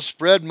scall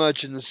spread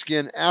much in the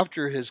skin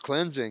after his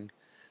cleansing,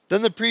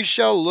 then the priest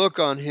shall look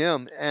on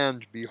him,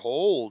 and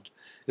behold,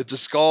 if the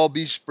scall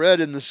be spread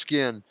in the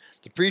skin,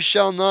 the priest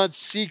shall not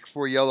seek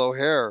for yellow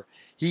hair,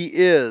 he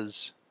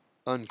is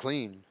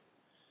unclean.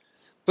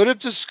 But if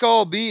the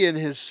scall be in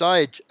his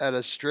sight at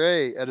a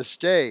stay,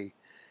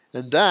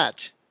 and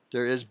that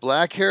there is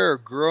black hair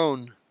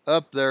grown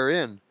up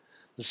therein,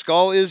 the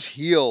scall is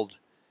healed,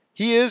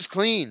 he is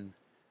clean,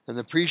 and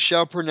the priest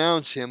shall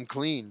pronounce him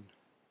clean.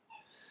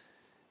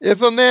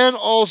 If a man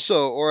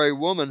also or a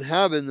woman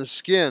have in the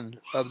skin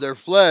of their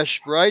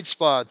flesh bright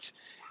spots,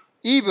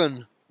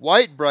 even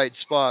white bright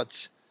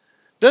spots,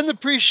 then the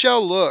priest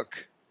shall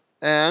look,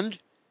 and,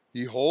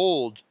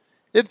 behold,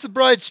 if the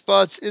bright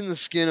spots in the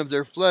skin of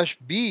their flesh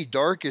be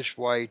darkish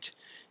white,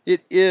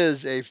 it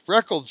is a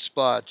freckled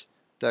spot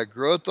that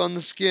groweth on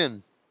the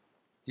skin,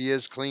 he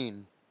is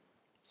clean.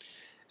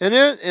 And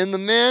the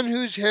man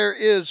whose hair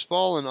is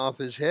fallen off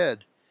his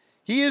head,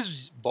 he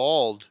is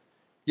bald,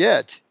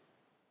 yet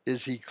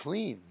is he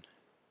clean.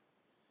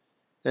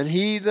 And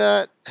he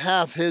that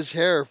hath his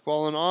hair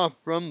fallen off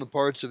from the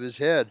parts of his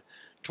head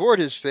toward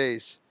his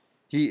face,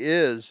 he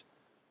is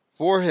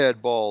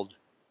forehead bald,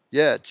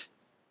 yet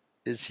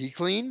is he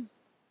clean?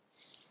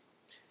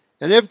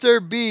 And if there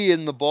be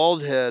in the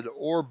bald head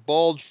or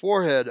bald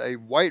forehead a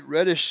white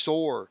reddish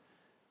sore,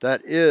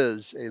 that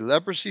is a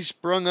leprosy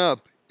sprung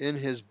up in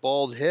his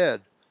bald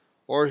head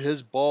or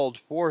his bald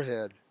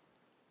forehead,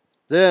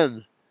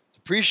 then the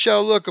priest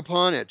shall look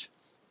upon it,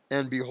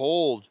 and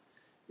behold,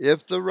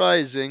 if the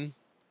rising,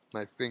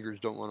 my fingers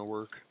don't want to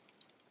work,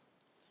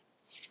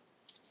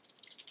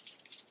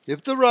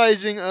 if the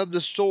rising of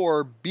the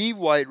sore be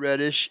white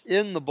reddish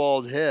in the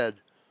bald head,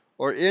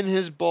 or in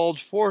his bald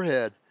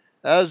forehead,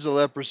 as the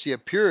leprosy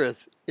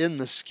appeareth in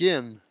the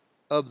skin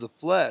of the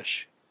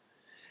flesh,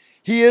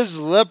 he is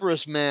a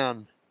leprous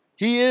man,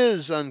 he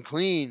is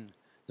unclean.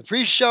 The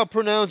priest shall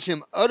pronounce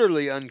him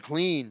utterly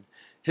unclean.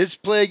 His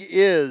plague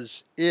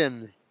is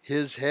in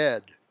his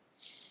head.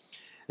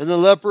 And the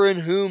leper in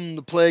whom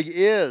the plague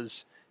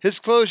is, his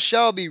clothes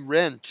shall be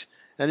rent,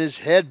 and his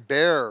head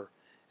bare,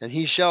 and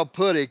he shall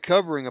put a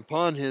covering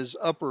upon his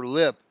upper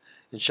lip,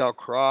 and shall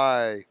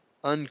cry,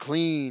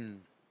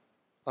 unclean,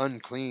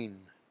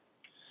 unclean.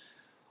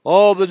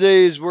 All the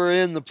days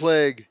wherein the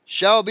plague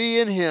shall be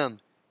in him,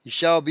 he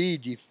shall be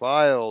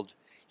defiled.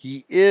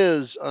 He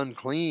is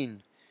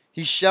unclean.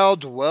 He shall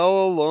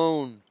dwell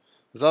alone.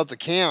 Without the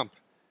camp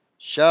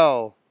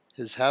shall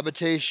his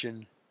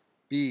habitation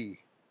be.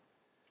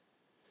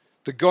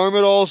 The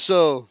garment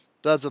also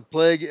that the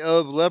plague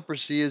of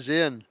leprosy is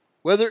in,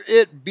 whether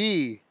it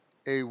be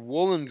a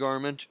woolen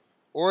garment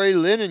or a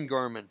linen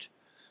garment,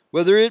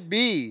 whether it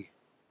be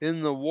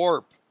in the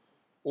warp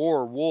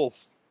or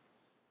woof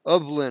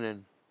of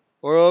linen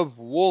or of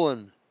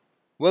woolen,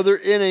 whether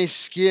in a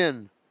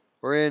skin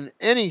or in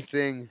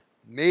anything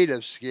made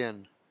of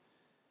skin.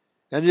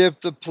 And if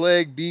the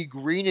plague be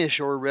greenish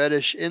or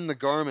reddish in the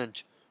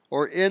garment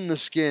or in the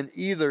skin,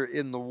 either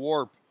in the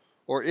warp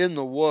or in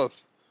the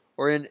woof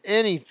or in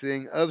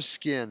anything of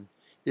skin,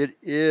 it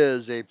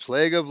is a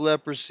plague of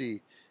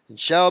leprosy, and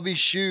shall be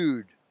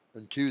shewed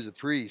unto the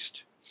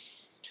priest.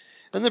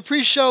 And the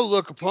priest shall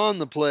look upon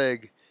the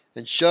plague,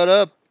 and shut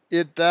up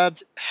it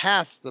that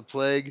hath the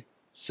plague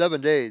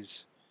 7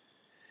 days.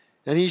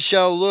 And he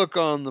shall look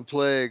on the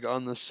plague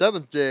on the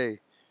 7th day,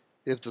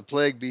 if the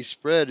plague be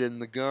spread in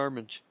the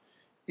garment,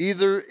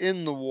 either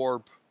in the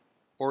warp,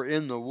 or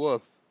in the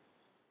woof,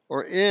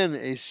 or in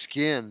a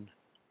skin,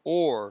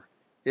 or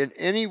in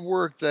any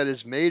work that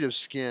is made of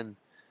skin.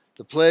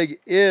 The plague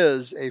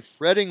is a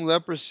fretting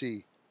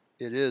leprosy.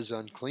 It is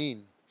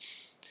unclean.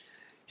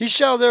 He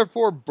shall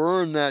therefore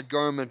burn that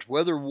garment,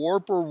 whether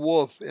warp or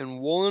woof, in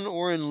woolen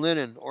or in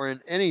linen, or in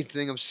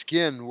anything of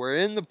skin,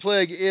 wherein the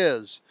plague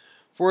is,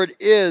 for it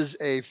is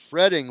a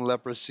fretting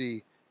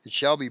leprosy. It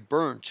shall be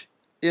burnt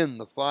in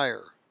the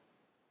fire.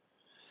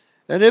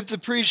 And if the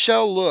priest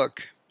shall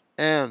look,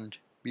 and,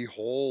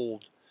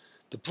 behold,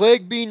 the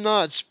plague be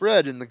not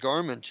spread in the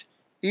garment,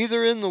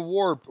 either in the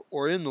warp,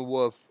 or in the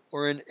woof,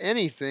 or in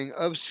anything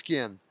of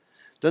skin,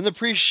 then the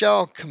priest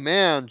shall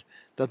command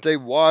that they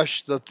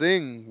wash the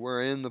thing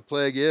wherein the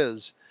plague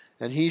is,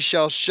 and he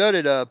shall shut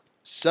it up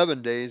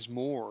 7 days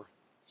more.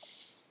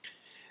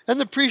 And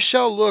the priest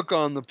shall look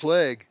on the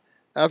plague,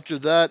 after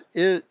that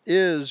it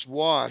is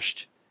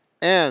washed,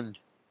 and,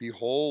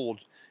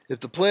 behold, if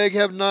the plague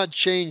have not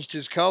changed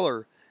his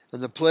color,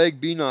 and the plague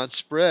be not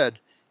spread,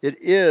 it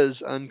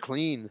is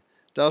unclean.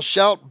 Thou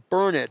shalt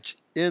burn it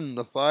in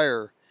the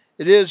fire.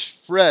 It is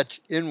fret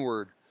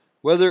inward,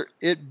 whether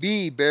it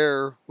be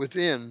bare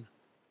within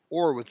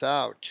or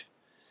without.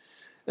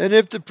 And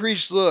if the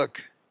priest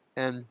look,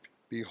 and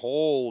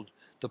behold,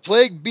 the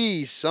plague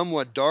be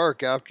somewhat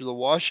dark after the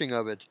washing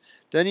of it,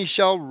 then he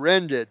shall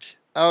rend it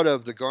out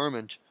of the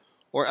garment,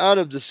 or out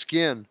of the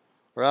skin,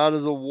 or out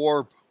of the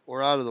warp,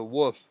 or out of the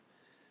woof.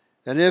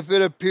 And if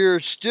it appear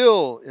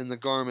still in the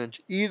garment,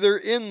 either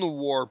in the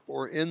warp,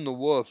 or in the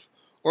woof,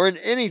 or in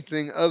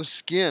anything of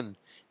skin,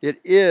 it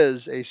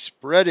is a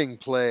spreading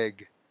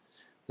plague.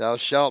 Thou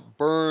shalt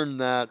burn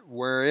that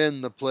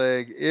wherein the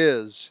plague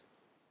is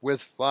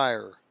with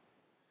fire.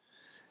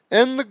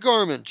 And the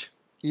garment,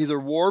 either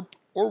warp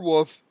or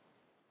woof,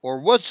 or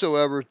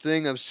whatsoever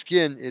thing of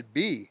skin it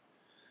be,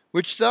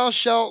 which thou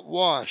shalt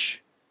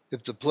wash,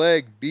 if the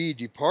plague be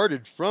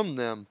departed from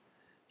them,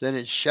 then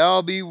it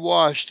shall be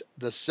washed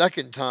the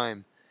 2nd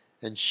time,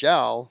 and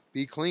shall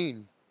be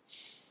clean.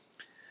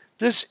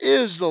 This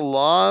is the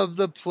law of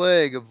the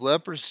plague of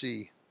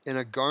leprosy, in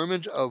a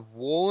garment of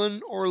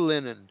woolen or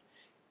linen,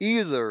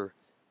 either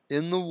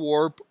in the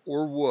warp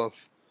or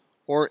woof,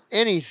 or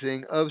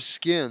anything of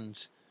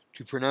skins,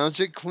 to pronounce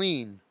it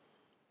clean,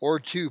 or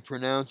to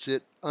pronounce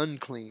it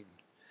unclean.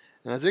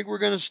 And I think we're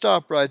going to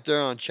stop right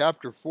there on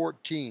chapter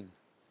 14.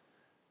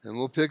 And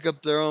we'll pick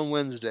up there on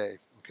Wednesday.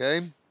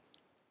 Okay?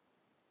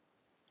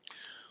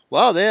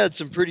 Wow, they had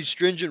some pretty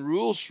stringent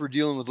rules for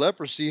dealing with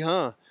leprosy,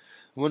 huh?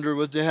 I wonder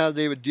what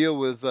they would deal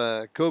with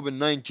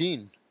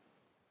COVID-19.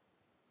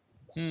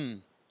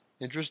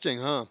 Interesting,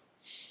 huh?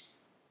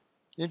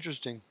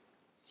 Interesting.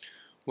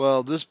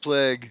 Well, this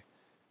plague,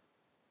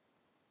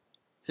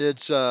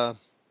 it's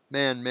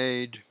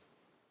man-made,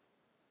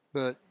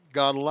 but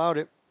God allowed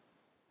it.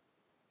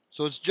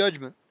 So it's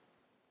judgment.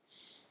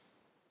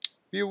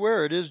 Be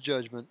aware it is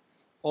judgment.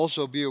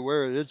 Also be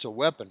aware that it's a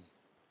weapon.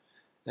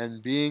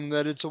 And being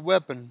that it's a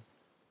weapon,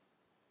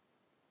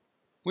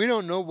 we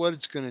don't know what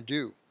it's going to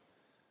do.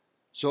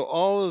 So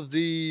all of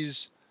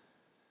these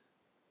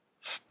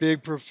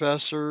big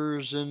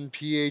professors and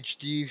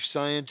PhD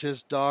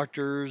scientists,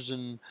 doctors,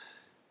 and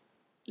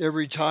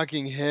every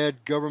talking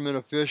head government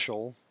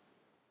official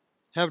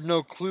have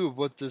no clue of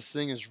what this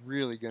thing is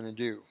really going to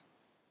do.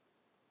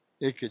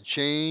 It could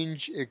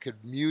change, it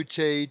could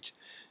mutate,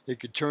 it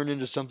could turn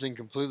into something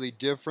completely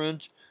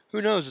different.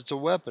 Who knows? It's a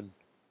weapon.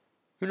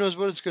 Who knows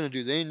what it's going to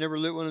do? They ain't never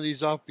lit one of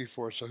these off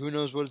before, so who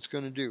knows what it's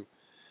going to do.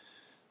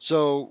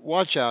 So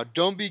watch out.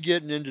 Don't be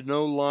getting into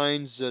no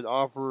lines that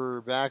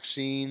offer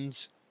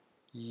vaccines.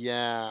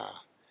 Yeah.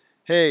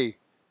 Hey,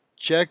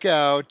 check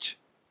out,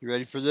 you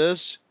ready for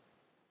this?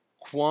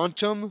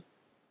 Quantum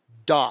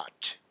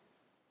Dot.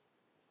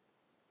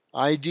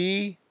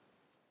 ID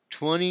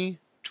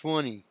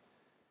 2020.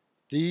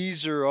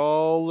 These are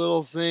all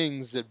little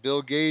things that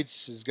Bill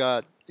Gates has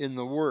got in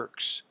the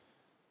works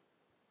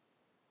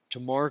to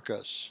mark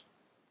us.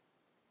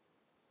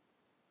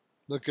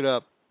 Look it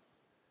up.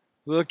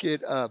 Look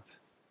it up.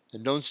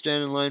 And don't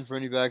stand in line for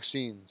any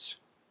vaccines.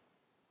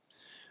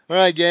 All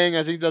right, gang.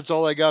 I think that's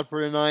all I got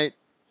for tonight.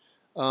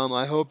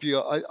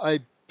 I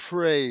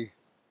pray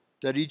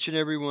that each and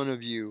every one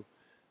of you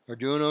are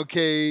doing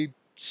okay,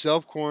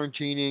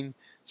 self-quarantining,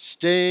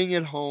 staying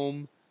at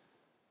home.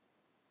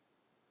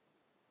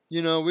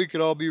 You know, we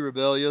could all be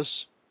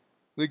rebellious.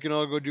 We can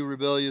all go do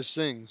rebellious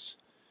things.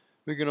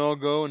 We can all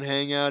go and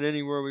hang out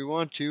anywhere we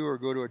want to, or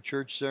go to a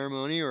church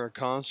ceremony or a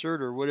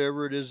concert or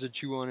whatever it is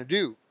that you want to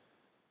do.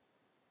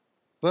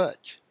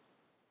 But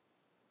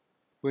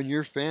when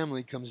your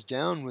family comes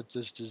down with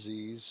this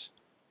disease,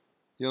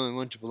 the only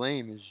one to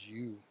blame is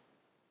you,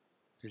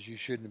 because you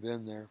shouldn't have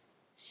been there.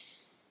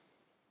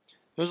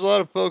 There's a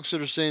lot of folks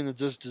that are saying that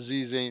this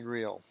disease ain't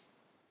real.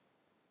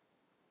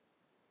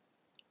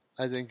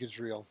 I think it's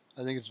real.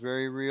 I think it's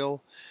very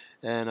real,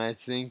 and I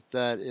think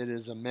that it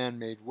is a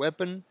man-made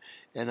weapon,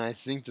 and I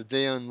think that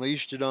they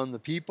unleashed it on the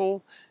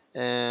people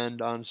and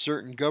on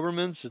certain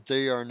governments that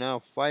they are now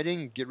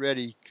fighting. Get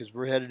ready, because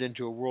we're headed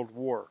into a world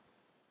war.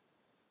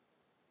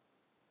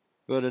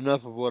 But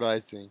enough of what I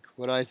think.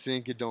 What I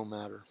think, it don't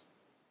matter.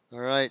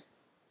 All right?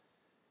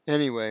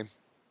 Anyway,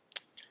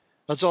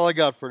 that's all I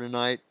got for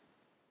tonight.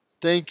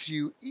 Thank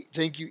you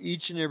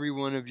each and every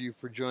one of you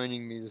for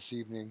joining me this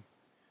evening.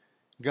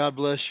 God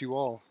bless you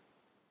all.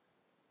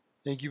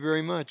 Thank you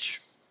very much.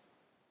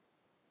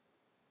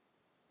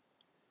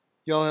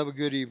 Y'all have a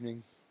good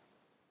evening.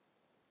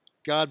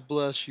 God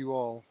bless you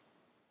all.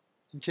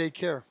 And take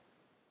care.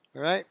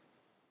 All right?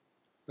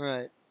 All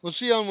right. We'll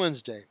see you on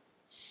Wednesday.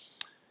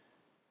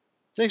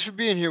 Thanks for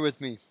being here with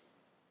me.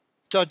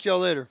 Talk to y'all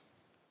later.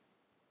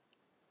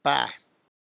 Bye.